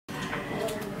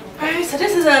Alright, so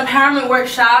this is an empowerment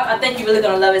workshop. I think you're really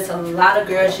going to love it. It's a lot of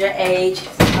girls your age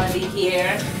going to be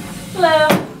here. Hello.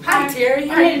 Hi, Terry.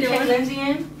 How you doing? Lindsay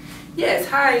in? Yes,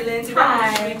 hi, Lindsay.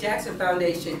 Hi. Denise Jackson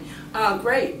Foundation.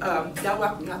 Great. Y'all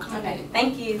welcome. Y'all come Okay, in.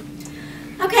 thank you.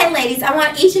 Okay, ladies, I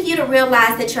want each of you to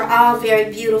realize that you're all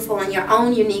very beautiful in your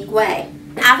own unique way.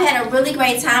 I've had a really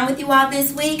great time with you all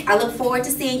this week. I look forward to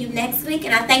seeing you next week,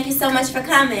 and I thank you so much for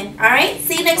coming. All right?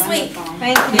 See you next week.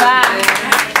 Thank you.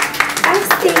 Bye.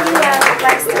 I've seen you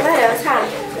like stilettos, huh?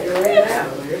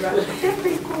 They're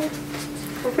pretty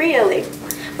cool. Really?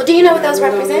 Well, do you know what those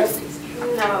represent?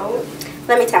 No.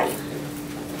 Let me tell you.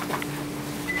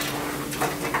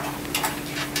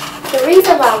 The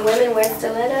reason why women wear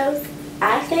stilettos,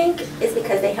 I think, is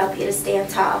because they help you to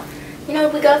stand tall. You know,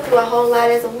 we go through a whole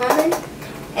lot as a woman,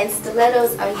 and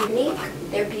stilettos are unique.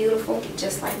 They're beautiful,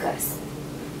 just like us.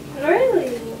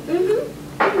 Really?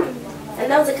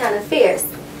 And those are kind of fierce.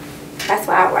 That's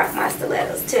why I rock my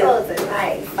stilettos, too. Those are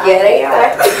nice. Yeah, they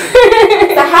are.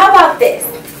 So how about this?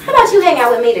 How about you hang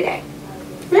out with me today?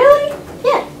 Really?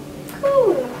 Yeah.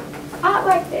 Cool. I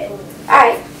like that. All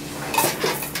right.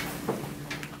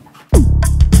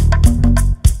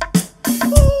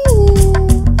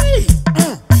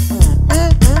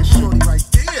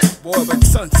 Boy, but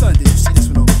Sunday, you see this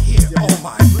one over here. Yo. Oh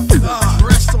my God.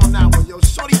 Rest on that one, yo.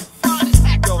 Shorty fine as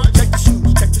heck. Yo, check the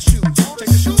shoes, check the shoes, check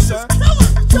the shoes, son.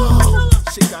 Yo,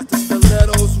 she got the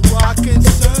stilettos rockin',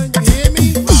 son. You hear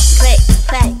me? Click,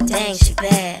 clack, dang, she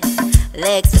bad.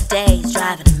 Legs for days,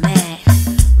 driving her mad.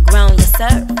 Grown, yes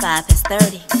sir, 5 past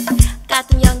 30. Got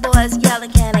them young boys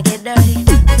yelling, can I get dirty?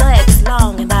 Legs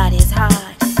long and body is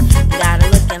hard. Got her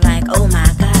looking like, oh my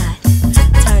God.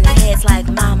 Turning heads like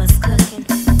mama's cooking.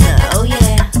 Oh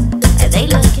yeah, they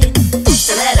looking.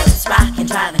 Stilettos rockin',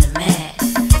 driving her mad.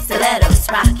 Stilettos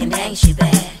rockin', dang she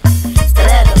bad.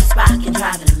 Stilettos rockin',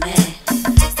 driving her mad.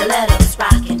 Stilettos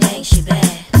rockin', dang she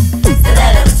bad.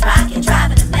 Stilettos rockin',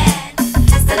 driving her mad.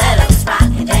 Stilettos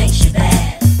rockin', dang she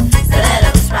bad.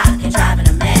 Stilettos rockin', driving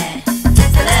her mad.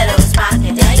 Stilettos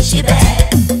rockin', dang she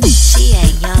bad. She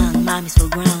ain't young, mommy's full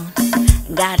grown.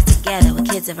 Got it together with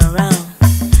kids of her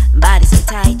own. Body so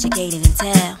tight you can't even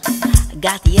tell.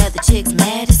 Got the other chicks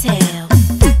mad as hell.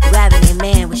 Grabbing their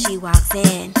man when she walks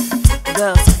in.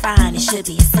 Girl so fine it should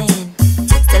be a sin.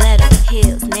 Stiletto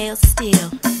heels, nails of steel.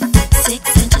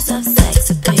 6 inches of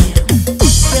sex appeal.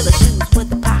 Killer shoes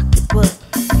with a pocketbook.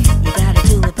 You gotta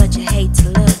do it but you hate to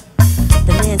look.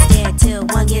 The men stare till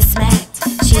one gets smacked.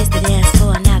 She hits the dance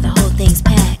floor, now the whole thing's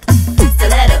packed.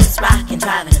 Stilettos rockin',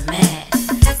 driving her mad.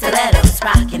 Stilettos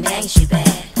rockin', dang she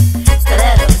bad.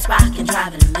 Stilettos rockin',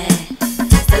 driving her mad.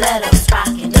 Stilettos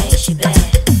rockin', dang she bad.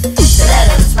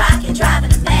 Stilettos rockin',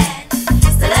 driving her mad.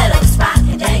 Stilettos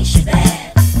rockin', dang she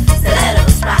bad.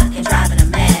 Stilettos rockin', driving her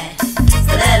mad.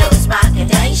 Stilettos rockin',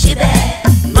 dang she bad.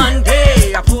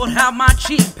 Monday, I pulled out my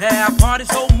cheap pair. I party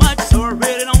so much, so I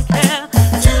really don't care.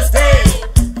 Tuesday,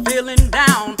 feeling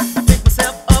down. I picked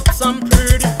myself up some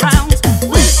pretty browns.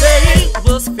 Wednesday, I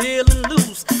was feeling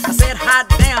loose. I said, hot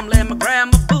damn, let me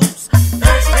grab my boots.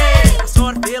 Thursday, I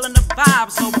started feeling the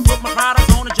vibe, so I put my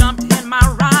products on and jumped in my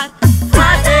ride.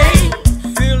 Friday,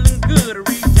 feeling good. I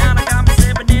reached down, I got my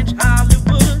 7-inch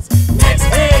Hollywoods. Next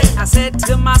day, I said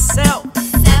to myself,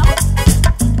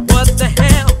 what the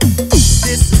hell?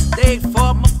 This is day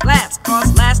for my flats,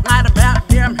 cause last night about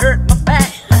damn hurt my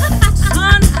back.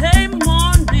 Sunday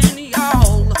morning,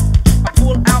 y'all, I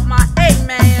pull out my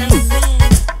A-man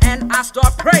and I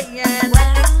start praying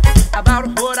about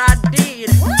what I did.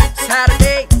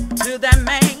 Saturday to that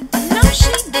man. No,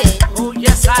 she did. Oh,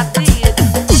 yes, I did.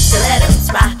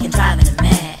 Stilettos rockin', driving her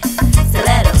mad.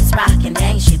 Stilettos rockin',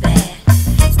 dang she bad.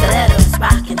 Stilettos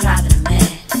rockin', driving her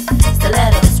mad.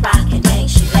 Stilettos rockin', dang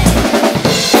she bad.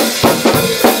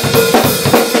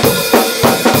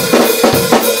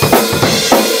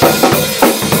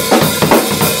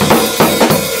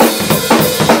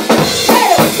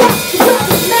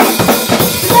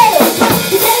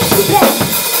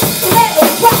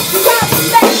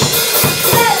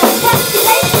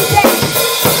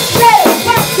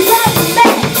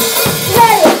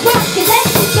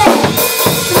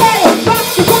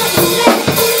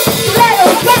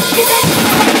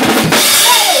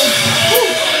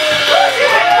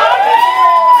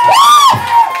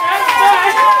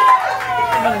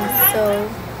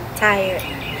 Tired.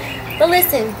 But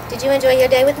listen, did you enjoy your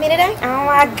day with me today? Oh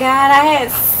my God, I had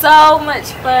so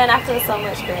much fun. I feel so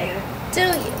much better. Do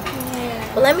you?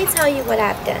 Yeah. Well, let me tell you what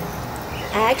I've done.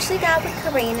 I actually got with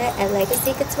Karina at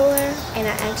Legacy Couture, and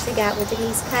I actually got with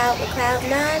Denise Cloud with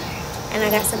Cloud9, and I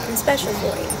got something special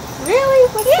for you. Really?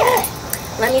 What's that?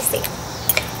 Let me see.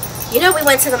 You know we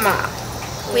went to the mall.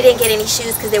 We didn't get any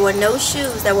shoes because there were no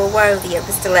shoes that were worthy of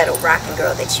the Stiletto Rock'n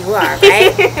girl that you are,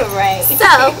 right? Right.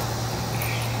 So,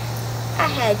 I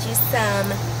had you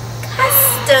some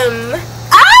custom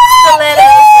stilettos.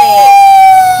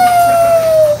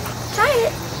 Try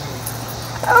it.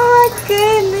 Oh my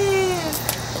goodness.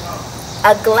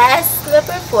 A glass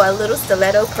slipper for a little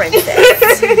stiletto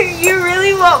princess. You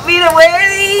really want me to wear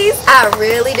these? I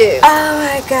really do. Oh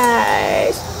my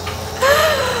gosh.